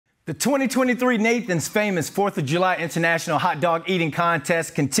The 2023 Nathan's Famous 4th of July International Hot Dog Eating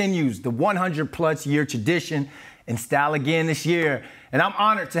Contest continues the 100-plus year tradition in style again this year. And I'm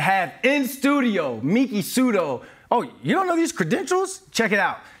honored to have in studio Miki Sudo. Oh, you don't know these credentials? Check it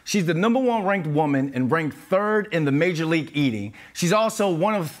out. She's the #1 ranked woman and ranked 3rd in the Major League Eating. She's also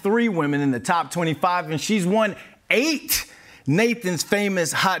one of 3 women in the top 25, and she's won 8 Nathan's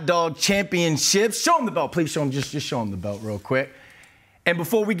Famous Hot Dog Championships. Show them the belt, please. Show them, just show them the belt real quick. And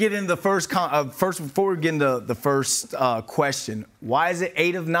before we get into the first question, why is it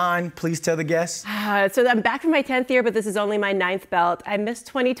 8 of 9? Please tell the guests. So I'm back from my 10th year, but this is only my 9th belt. I missed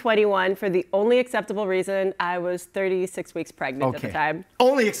 2021 for the only acceptable reason I was 36 weeks pregnant at the time.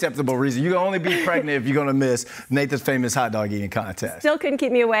 Only acceptable reason. You can only be pregnant if you're going to miss Nathan's Famous Hot Dog Eating Contest. Still couldn't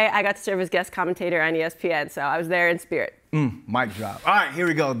keep me away. I got to serve as guest commentator on ESPN, so I was there in spirit. Mic drop. All right, here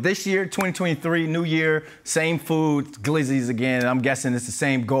we go. This year, 2023, new year, same food, glizzies again. I'm guessing it's the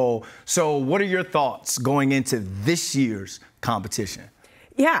same goal. So what are your thoughts going into this year's competition?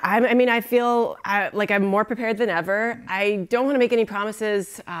 Yeah, I mean, I feel like I'm more prepared than ever. I don't want to make any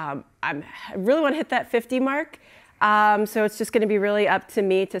promises. I really want to hit that 50 mark. So it's just going to be really up to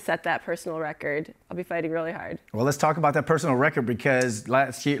me to set that personal record. I'll be fighting really hard. Well, let's talk about that personal record because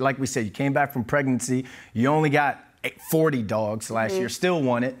last year, like we said, you came back from pregnancy. You only got 40 dogs last year, still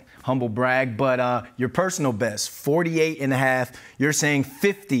won it, humble brag, but your personal best, 48.5, you're saying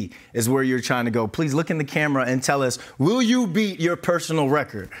 50 is where you're trying to go. Please look in the camera and tell us, will you beat your personal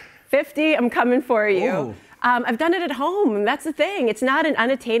record? 50, I'm coming for you. Ooh. I've done it at home, that's the thing. It's not an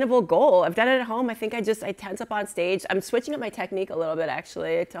unattainable goal. I've done it at home. I think I tense up on stage. I'm switching up my technique a little bit,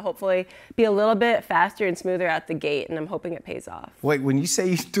 actually, to hopefully be a little bit faster and smoother out the gate, and I'm hoping it pays off. Wait, when you say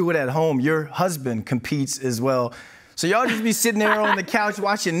you do it at home, your husband competes as well. So y'all just be sitting there on the couch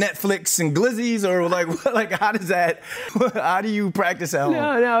watching Netflix and glizzies, or like how do you practice at home?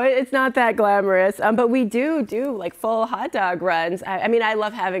 No, it's not that glamorous. But we do like full hot dog runs. I mean, I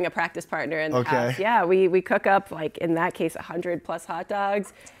love having a practice partner in the house. Yeah, we cook up, like in that case, 100+ hot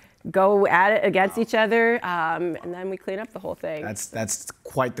dogs, go at it against each other, and then we clean up the whole thing. That's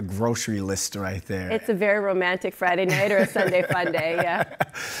quite the grocery list right there. It's a very romantic Friday night or a Sunday fun day, yeah.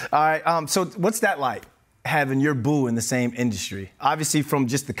 All right, so what's that like? Having your boo in the same industry, obviously from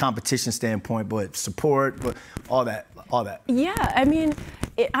just the competition standpoint, but support, but all that. Yeah, I mean,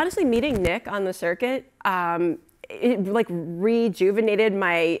 honestly, meeting Nick on the circuit, it like rejuvenated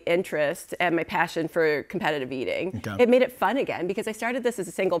my interest and my passion for competitive eating. Okay. It made it fun again because I started this as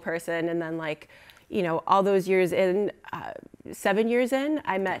a single person, and then all those years in, 7 years in,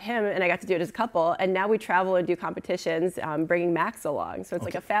 I met him and I got to do it as a couple, and now we travel and do competitions, bringing Max along, so it's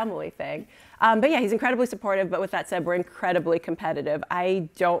like a family thing. But yeah, he's incredibly supportive, but with that said, we're incredibly competitive. I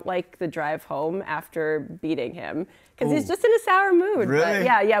don't like the drive home after beating him, because he's just in a sour mood. Really?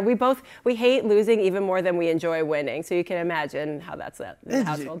 But yeah, we hate losing even more than we enjoy winning, so you can imagine how that's in the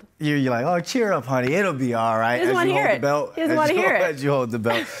household. You're like, oh, cheer up, honey, it'll be all right. He doesn't want to hear it. He doesn't want to hear it. As you hold the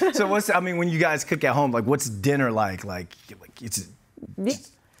belt. So when you guys cook at home, like what's dinner like? Like it's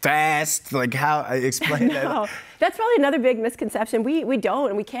fast? Like how, explain that. That's probably another big misconception. We don't,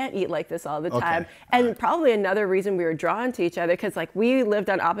 and we can't eat like this all the time. And probably another reason we were drawn to each other, because we lived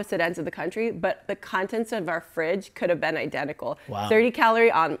on opposite ends of the country, but the contents of our fridge could have been identical. Wow.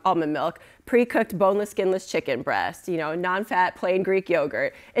 30-calorie almond milk, pre-cooked boneless, skinless chicken breast, non-fat plain Greek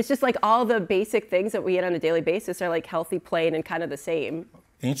yogurt. It's just like all the basic things that we eat on a daily basis are like healthy, plain, and kind of the same.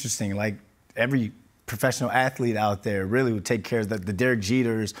 Interesting. Like every professional athlete out there really would take care of the Derek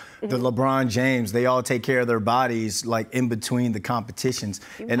Jeters, the LeBron James. They all take care of their bodies like in between the competitions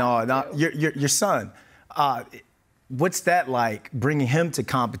and all. Now, your son, what's that like, bringing him to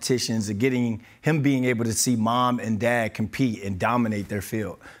competitions and getting him being able to see mom and dad compete and dominate their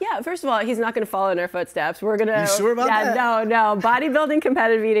field? Yeah, first of all, he's not going to follow in our footsteps. We're going to. You sure about that? No. Bodybuilding,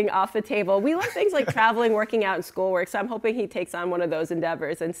 competitive eating, off the table. We love things like traveling, working out, and schoolwork, so I'm hoping he takes on one of those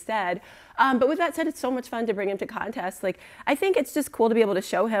endeavors instead. But with that said, it's so much fun to bring him to contests. Like, I think it's just cool to be able to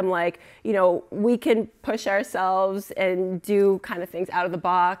show him, like, we can push ourselves and do kind of things out of the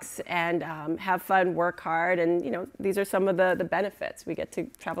box and have fun, work hard, and these are some of the benefits. We get to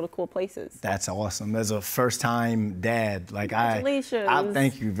travel to cool places. That's awesome. As a first-time dad, like congratulations. I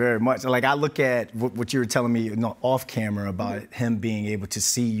thank you very much. Like I look at what you were telling me off camera about him being able to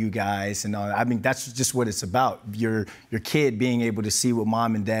see you guys and all. I mean, that's just what it's about. Your kid being able to see what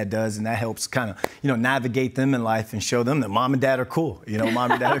mom and dad does, and that helps helps kind of, navigate them in life and show them that mom and dad are cool.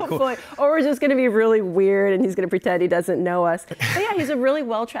 Mom and dad are cool. Or we're just going to be really weird and he's going to pretend he doesn't know us. But yeah, he's a really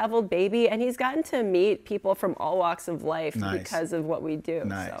well-traveled baby and he's gotten to meet people from all walks of life because of what we do.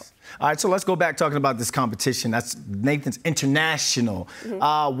 Nice. So. All right, so let's go back talking about this competition. That's Nathan's International.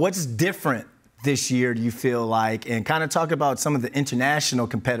 What's different this year, do you feel like, and kind of talk about some of the international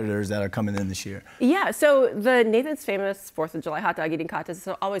competitors that are coming in this year? Yeah, so the Nathan's Famous 4th of July hot dog eating contest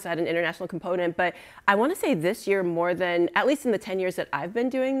has always had an international component, but I want to say this year more than, at least in the 10 years that I've been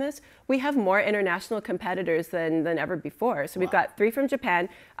doing this, we have more international competitors than ever before. So we've got 3 from Japan,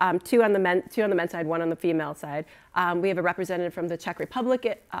 2 on the men's side, 1 on the female side. We have a representative from the Czech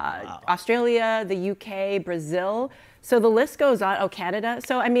Republic, Australia, the UK, Brazil. So the list goes on. Oh, Canada.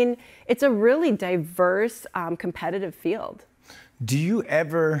 So, I mean, it's a really diverse, competitive field. Do you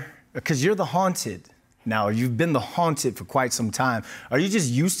ever, because you're the haunted now, you've been the haunted for quite some time. Are you just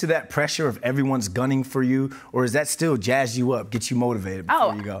used to that pressure of everyone's gunning for you, or does that still jazz you up, get you motivated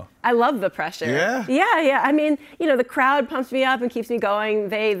before you go? I love the pressure. Yeah? Yeah. I mean, the crowd pumps me up and keeps me going.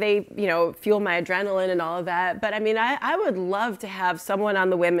 They fuel my adrenaline and all of that. But I mean, I would love to have someone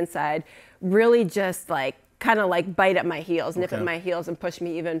on the women's side really just kind of bite at my heels, nip at my heels and push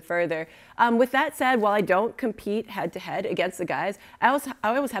me even further. With that said, while I don't compete head to head against the guys, I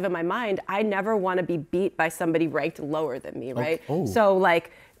always have in my mind, I never want to be beat by somebody ranked lower than me, right? Oh. So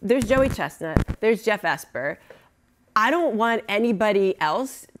there's Joey Chestnut, there's Jeff Esper. I don't want anybody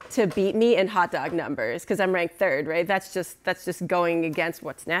else to beat me in hot dog numbers because I'm ranked 3rd, right? That's just going against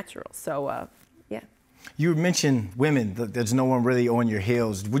what's natural. So, yeah. You mentioned women. There's no one really on your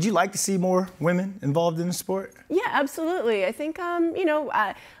heels. Would you like to see more women involved in the sport? Yeah, absolutely. I think,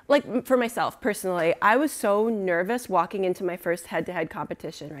 for myself personally, I was so nervous walking into my first head-to-head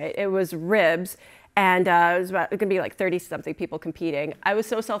competition, right? It was ribs, and it was going to be 30-something people competing. I was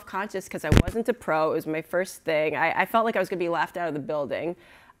so self-conscious because I wasn't a pro. It was my first thing. I felt like I was going to be laughed out of the building.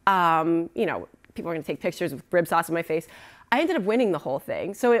 People were going to take pictures with rib sauce on my face. I ended up winning the whole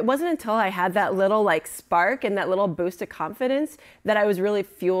thing. So it wasn't until I had that little spark and that little boost of confidence that I was really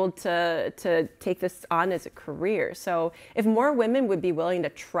fueled to take this on as a career. So if more women would be willing to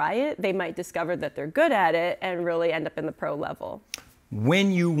try it, they might discover that they're good at it and really end up in the pro level.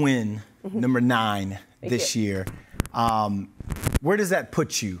 When you win number 9 this year, where does that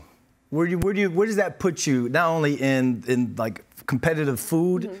put you? Where does that put you? Not only in competitive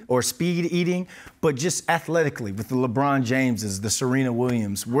food or speed eating, but just athletically with the LeBron Jameses, the Serena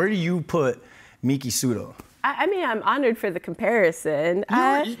Williams. Where do you put Miki Sudo? I mean, I'm honored for the comparison. You're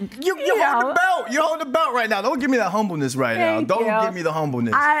holding the belt. You're holding the belt right now. Don't give me that humbleness right now. Don't give me the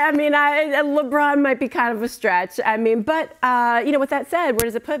humbleness. I mean, LeBron might be kind of a stretch. I mean, but with that said, where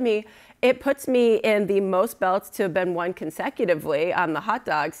does it put me? It puts me in the most belts to have been won consecutively on the hot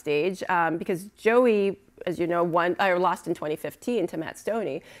dog stage because Joey, as you know, lost in 2015 to Matt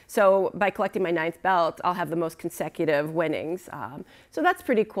Stoney. So by collecting my 9th belt, I'll have the most consecutive winnings. So that's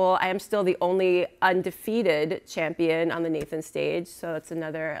pretty cool. I am still the only undefeated champion on the Nathan stage. So that's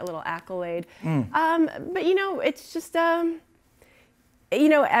another little accolade. But it's just,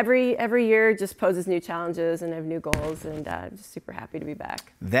 every year just poses new challenges and I have new goals and I'm just super happy to be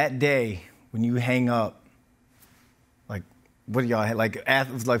back. That day when you hang up, what do y'all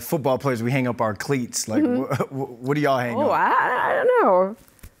like football players? We hang up our cleats. What do y'all hang up? I don't know.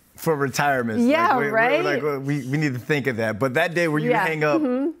 For retirement. Yeah, right. We need to think of that. But that day where you hang up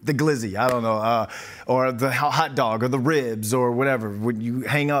the glizzy, I don't know, or the hot dog or the ribs or whatever, when you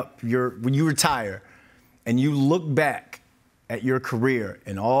hang up when you retire, and you look back at your career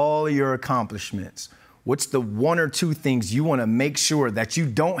and all of your accomplishments, what's the 1 or 2 things you want to make sure that you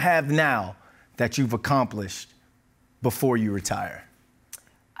don't have now that you've accomplished before you retire?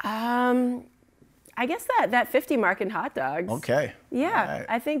 I guess that 50 mark in hot dogs. Okay. Yeah, right.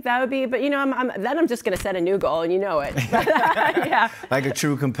 I think that would be, but I'm just going to set a new goal and you know it. Yeah. Like a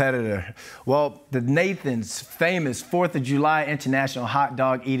true competitor. Well, the Nathan's Famous 4th of July International Hot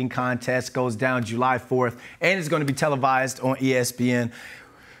Dog Eating Contest goes down July 4th and it's going to be televised on ESPN.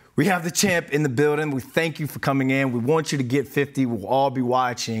 We have the champ in the building. We thank you for coming in. We want you to get 50. We'll all be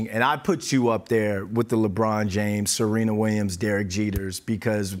watching. And I put you up there with the LeBron James, Serena Williams, Derek Jeters,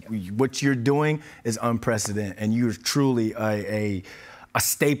 because what you're doing is unprecedented. And you're truly a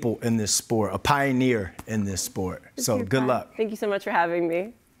staple in this sport, a pioneer in this sport. So good luck. Thank you so much for having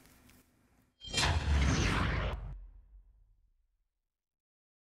me.